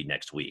technology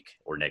next week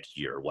or next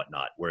year or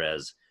whatnot.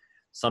 Whereas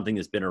something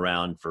that's been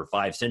around for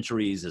 5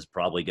 centuries is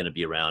probably going to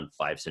be around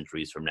 5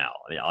 centuries from now.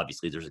 I mean,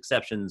 obviously there's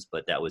exceptions,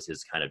 but that was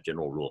his kind of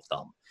general rule of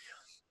thumb.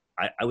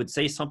 I would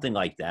say something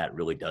like that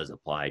really does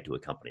apply to a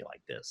company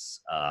like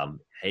this.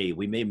 Hey,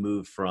 we may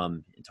move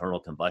from internal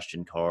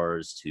combustion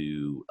cars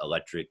to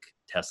electric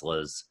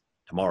Teslas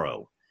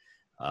tomorrow.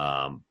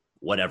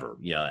 Whatever,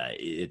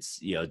 it's,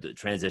 the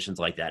transitions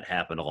like that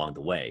happen along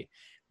the way,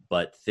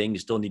 but things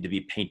still need to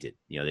be painted.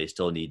 They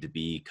still need to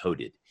be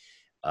coded.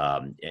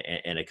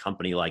 And a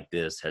company like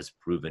this has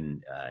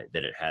proven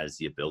that it has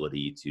the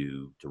ability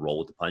to roll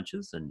with the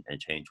punches and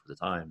change with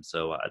the time.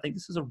 So I think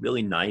this is a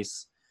really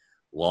nice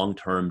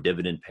long-term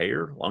dividend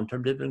payer,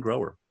 long-term dividend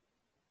grower.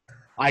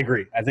 I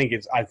agree. I think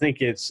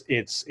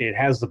it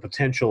has the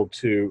potential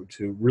to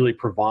really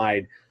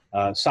provide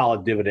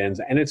solid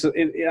dividends, and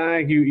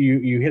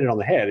you hit it on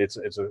the head. It's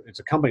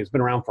a company that's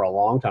been around for a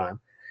long time.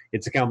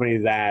 It's a company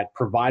that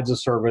provides a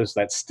service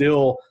that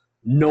still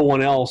no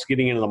one else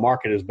getting into the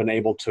market has been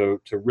able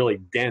to really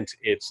dent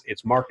its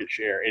market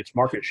share.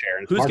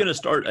 Who's going to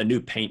start a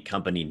new paint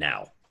company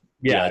now?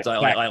 Yeah, it's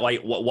like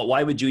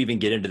why would you even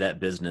get into that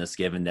business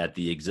given that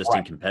the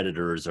existing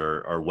competitors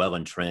are well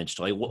entrenched?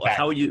 Like,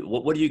 how are you?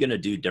 What are you going to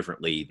do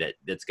differently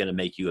that's going to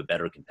make you a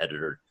better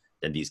competitor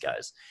than these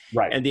guys?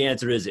 Right. And the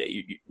answer is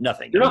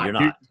nothing. You're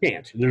not. You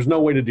can't. There's no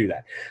way to do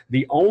that.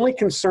 The only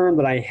concern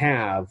that I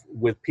have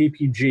with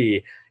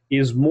PPG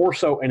is more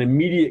so an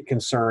immediate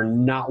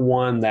concern, not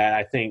one that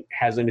I think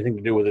has anything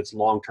to do with its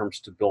long-term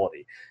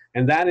stability.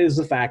 And that is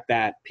the fact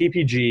that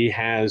PPG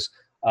has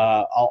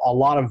a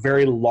lot of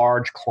very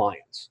large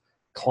clients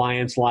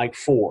like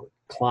Ford,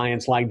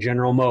 clients like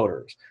General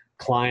Motors,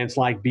 clients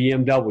like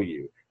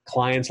BMW,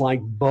 clients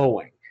like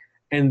Boeing.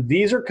 And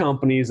these are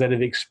companies that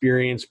have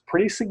experienced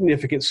pretty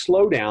significant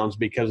slowdowns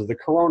because of the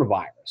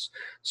coronavirus.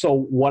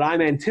 So what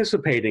I'm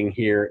anticipating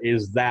here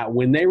is that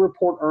when they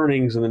report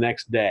earnings in the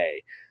next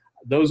day,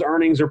 those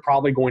earnings are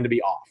probably going to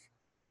be off.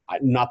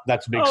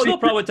 That's a big secret. They'll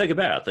probably take a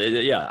bath.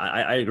 Yeah,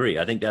 I agree.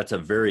 I think that's a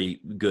very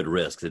good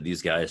risk that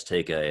these guys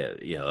take a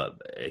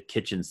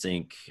kitchen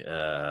sink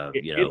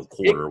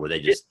quarter where they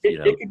just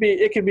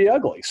it could be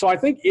ugly. So I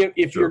think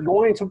if you're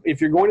going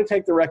to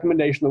take the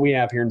recommendation that we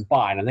have here and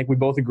buy, and I think we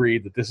both agree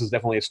that this is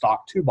definitely a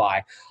stock to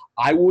buy,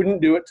 I wouldn't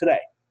do it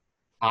today.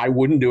 I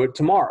wouldn't do it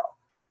tomorrow.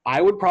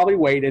 I would probably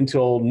wait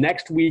until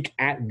next week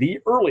at the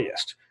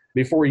earliest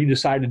before you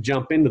decide to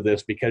jump into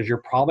this, because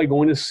you're probably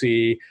going to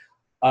see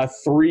a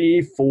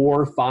 3,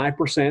 4,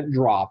 5%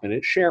 drop in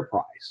its share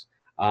price.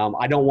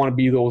 I don't want to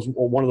be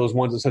one of those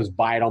ones that says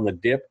buy it on the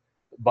dip,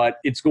 but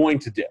it's going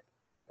to dip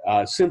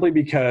simply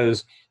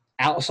because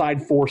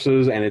outside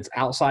forces and its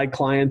outside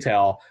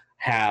clientele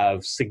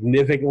have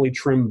significantly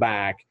trimmed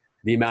back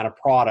the amount of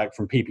product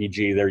from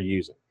PPG they're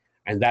using.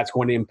 And that's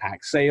going to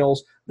impact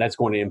sales, that's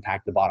going to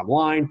impact the bottom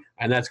line,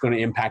 and that's going to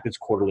impact its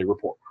quarterly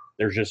report.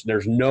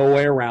 There's no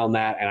way around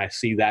that, and I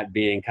see that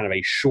being kind of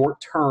a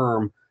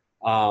short-term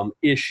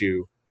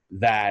issue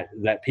that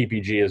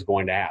PPG is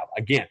going to have.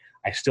 Again,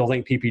 I still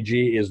think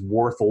PPG is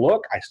worth a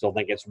look. I still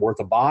think it's worth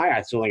a buy.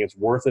 I still think it's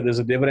worth it as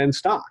a dividend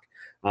stock.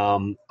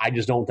 I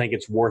just don't think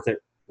it's worth it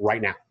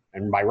right now.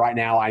 And by right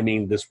now, I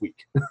mean this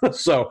week.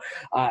 So,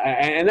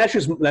 and that's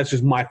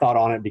just my thought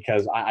on it,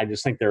 because I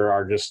just think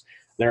there's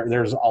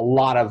a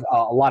lot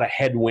of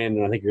headwind,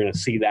 and I think you're going to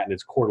see that in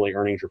its quarterly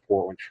earnings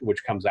report,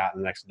 which comes out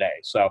in the next day.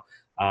 So,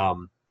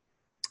 and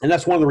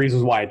that's one of the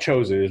reasons why I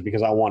chose it, is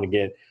because I want to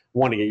get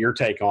your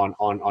take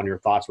on your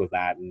thoughts with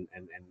that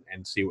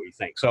and see what you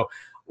think. So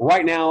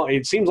right now,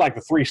 it seems like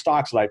the 3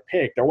 stocks that I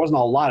picked, there wasn't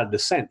a lot of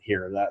dissent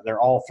here. They're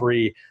all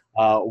 3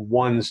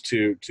 ones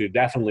to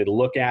definitely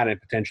look at and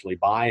potentially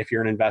buy if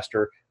you're an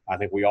investor. I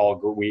think we all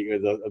agree.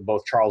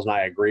 Both Charles and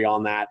I agree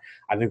on that.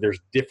 I think there's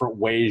different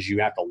ways you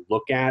have to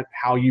look at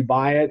how you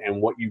buy it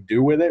and what you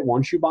do with it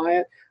once you buy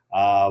it.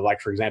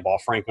 Like, for example,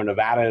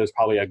 Franco-Nevada is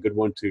probably a good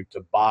one to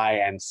buy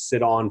and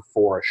sit on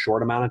for a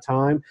short amount of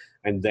time.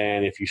 And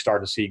then if you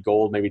start to see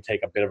gold maybe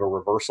take a bit of a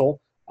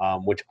reversal,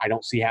 which I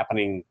don't see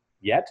happening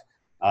yet,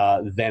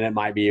 then it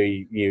might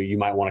be you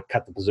might want to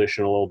cut the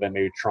position a little bit,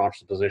 maybe tranche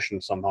the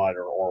position somewhat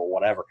or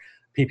whatever.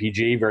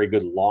 PPG, very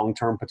good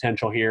long-term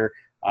potential here,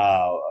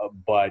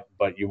 but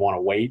you want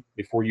to wait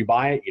before you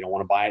buy it. You don't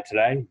want to buy it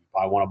today. You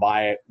probably want to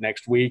buy it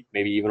next week,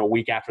 maybe even a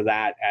week after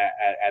that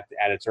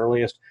at its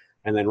earliest.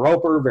 And then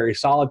Roper, very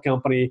solid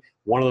company.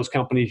 One of those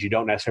companies you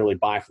don't necessarily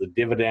buy for the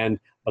dividend,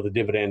 but the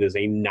dividend is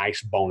a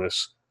nice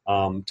bonus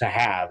to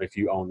have if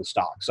you own the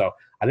stock. So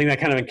I think that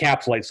kind of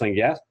encapsulates things,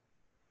 yes?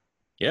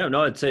 Yeah,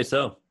 no, I'd say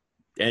so.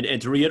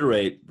 And to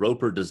reiterate,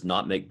 Roper does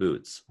not make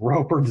boots.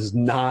 Roper does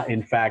not,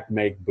 in fact,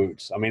 make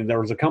boots. I mean, there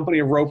was a company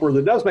of Roper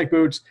that does make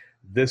boots.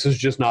 This is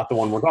just not the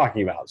one we're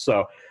talking about.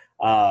 So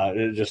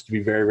just to be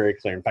very, very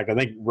clear. In fact, I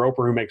think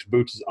Roper, who makes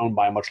boots, is owned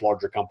by a much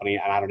larger company,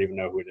 and I don't even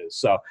know who it is.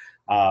 So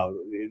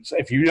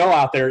if you know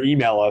out there,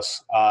 email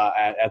us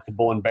at the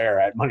Bull and Bear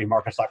at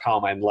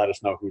moneymarkets.com and let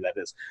us know who that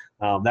is.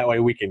 That way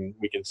we can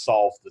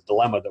solve the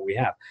dilemma that we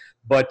have.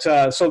 But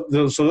so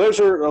those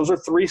are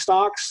three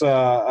stocks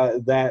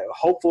that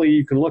hopefully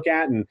you can look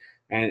at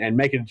and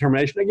make a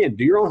determination. Again,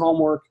 do your own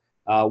homework.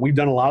 We've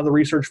done a lot of the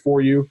research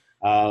for you.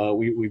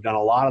 We've done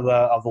a lot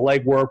of the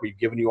legwork. We've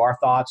given you our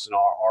thoughts and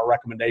our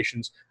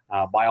recommendations.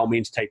 By all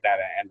means, take that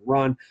and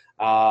run.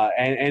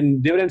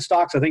 And dividend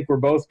stocks, I think we're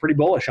both pretty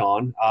bullish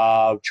on.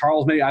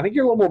 Charles, maybe I think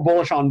you're a little more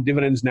bullish on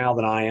dividends now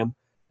than I am.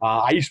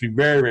 I used to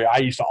be I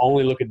used to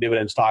only look at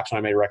dividend stocks when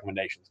I made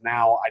recommendations.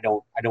 Now I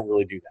don't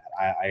really do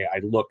that. I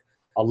look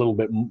a little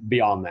bit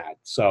beyond that.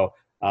 So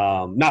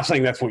not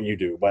saying that's what you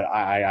do, but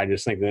I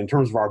just think that in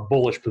terms of our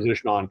bullish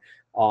position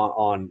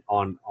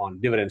on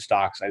dividend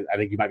stocks, I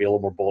think you might be a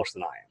little more bullish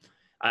than I am.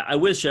 I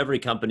wish every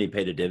company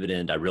paid a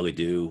dividend. I really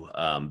do.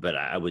 But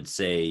I would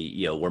say,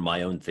 where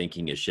my own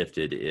thinking has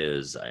shifted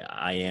is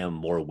I am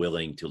more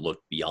willing to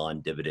look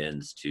beyond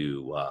dividends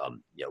to,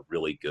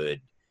 really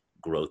good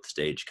growth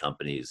stage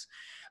companies.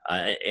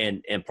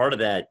 And part of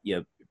that,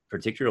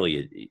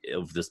 particularly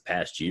of this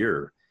past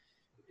year,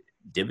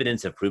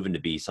 dividends have proven to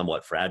be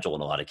somewhat fragile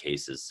in a lot of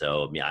cases.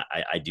 So, I mean,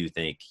 I do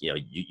think,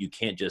 you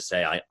can't just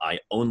say, I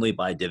only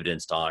buy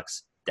dividend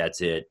stocks.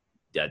 That's it.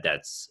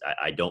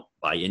 I don't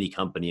buy any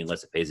company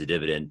unless it pays a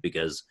dividend,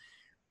 because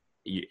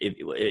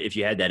if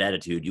you had that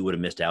attitude, you would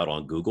have missed out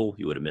on Google.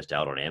 You would have missed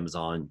out on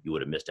Amazon. You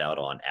would have missed out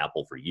on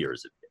Apple for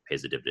years. It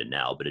pays a dividend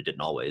now, but it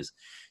didn't always.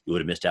 You would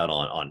have missed out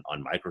on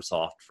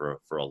Microsoft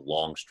for a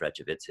long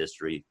stretch of its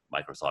history.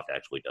 Microsoft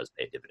actually does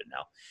pay a dividend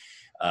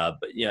now.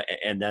 But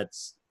and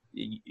that's,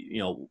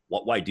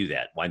 why do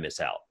that? Why miss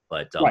out?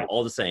 But Right.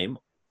 All the same,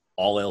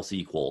 all else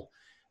equal,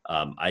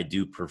 I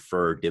do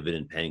prefer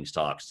dividend paying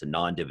stocks to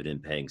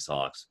non-dividend paying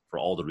stocks for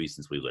all the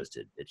reasons we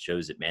listed. It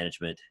shows that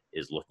management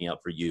is looking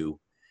out for you.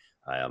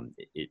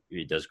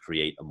 It does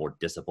create a more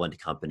disciplined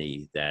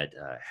company that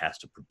has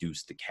to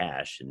produce the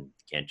cash and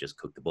can't just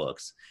cook the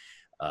books.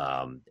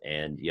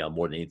 And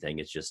more than anything,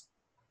 it's just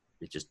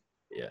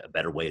a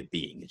better way of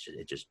being.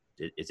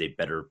 It's a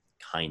better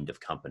kind of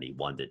company,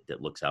 one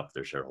that looks out for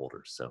their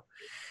shareholders. So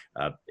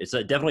it's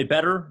definitely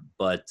better,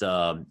 but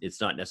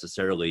it's not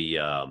necessarily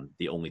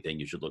the only thing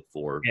you should look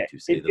for, to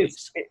say the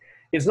least.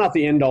 It's not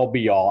the end all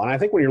be all. And I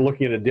think when you're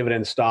looking at a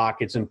dividend stock,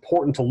 it's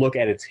important to look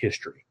at its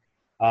history.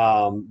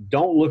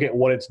 Don't look at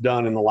what it's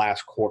done in the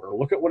last quarter.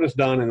 Look at what it's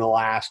done in the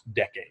last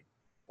decade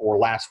or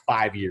last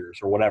 5 years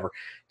or whatever,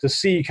 to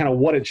see kind of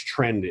what its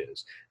trend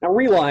is. Now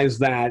realize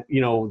that,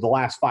 the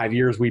last 5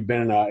 years we've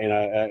been in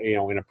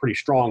a pretty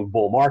strong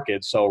bull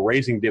market. So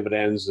raising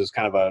dividends is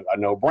kind of a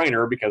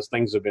no-brainer because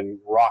things have been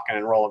rocking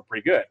and rolling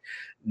pretty good.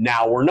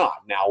 Now we're not.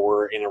 Now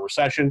we're in a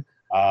recession.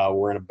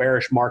 We're in a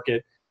bearish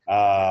market,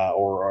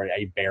 or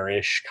a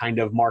bearish kind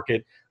of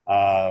market.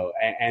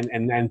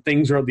 And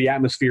the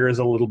atmosphere is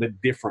a little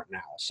bit different now.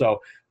 So,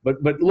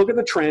 but look at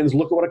the trends,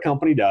 look at what a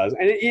company does.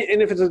 And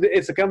if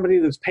it's a company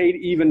that's paid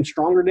even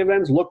stronger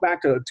dividends, look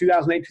back to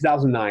 2008,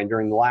 2009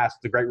 during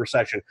the Great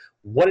Recession.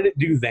 What did it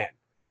do then?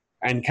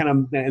 And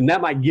and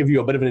that might give you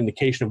a bit of an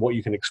indication of what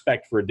you can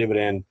expect for a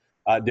dividend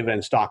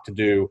stock to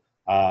do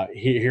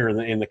here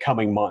in the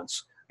coming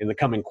months, in the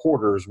coming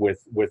quarters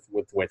with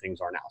the way things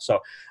are now.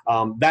 So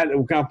that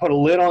we kind of put a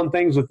lid on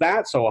things with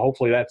that. So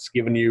hopefully that's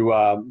given you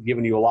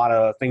a lot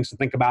of things to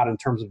think about in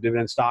terms of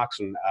dividend stocks,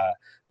 and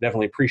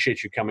definitely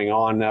appreciate you coming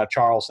on,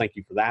 Charles. Thank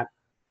you for that.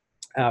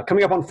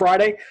 Coming up on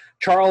Friday,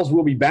 Charles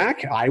will be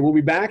back. I will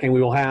be back, and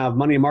we will have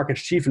Money and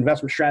Markets Chief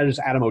Investment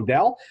Strategist Adam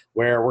O'Dell,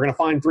 where we're going to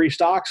find 3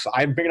 stocks. I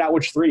haven't figured out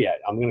which 3 yet.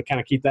 I'm going to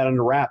kind of keep that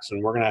under wraps,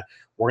 and we're going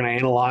to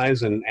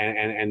analyze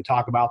and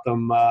talk about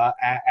them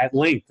at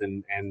length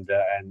and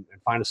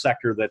find a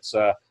sector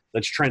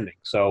that's trending.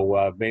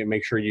 So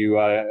make sure you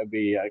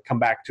come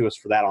back to us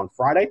for that on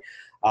Friday.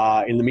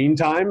 In the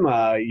meantime,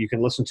 you can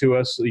listen to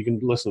us. You can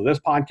listen to this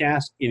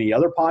podcast, any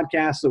other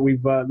podcasts that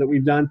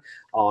we've done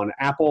on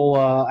Apple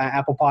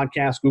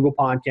Podcasts, Google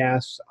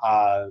Podcasts,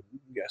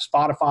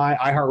 Spotify,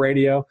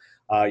 iHeartRadio,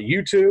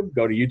 YouTube.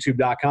 Go to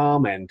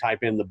youtube.com and type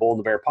in the Bull and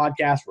the Bear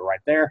podcast. We're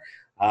right there.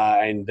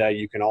 And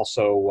you can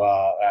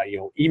also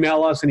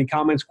email us any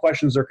comments,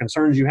 questions, or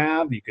concerns you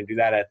have. You can do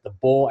that at the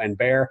Bull and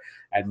Bear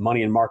at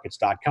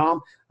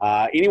moneyandmarkets.com.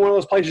 Any one of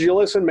those places you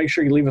listen, make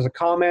sure you leave us a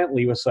comment,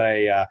 leave us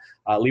a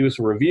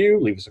review,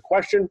 leave us a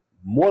question.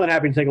 More than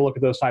happy to take a look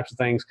at those types of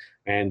things.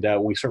 And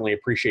we certainly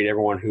appreciate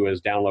everyone who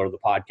has downloaded the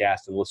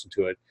podcast and listened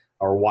to it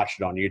or watched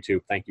it on YouTube.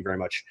 Thank you very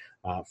much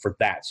for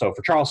that. So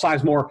for Charles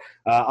Sizemore,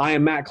 I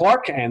am Matt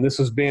Clark, and this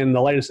has been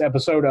the latest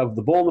episode of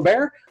The Bull and the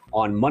Bear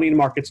on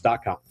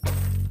moneyandmarkets.com.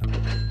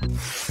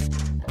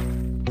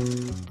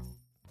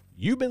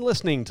 You've been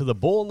listening to The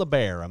Bull and the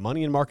Bear, a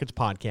Money and Markets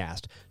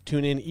podcast.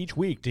 Tune in each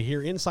week to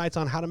hear insights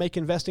on how to make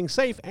investing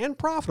safe and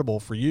profitable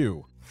for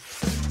you.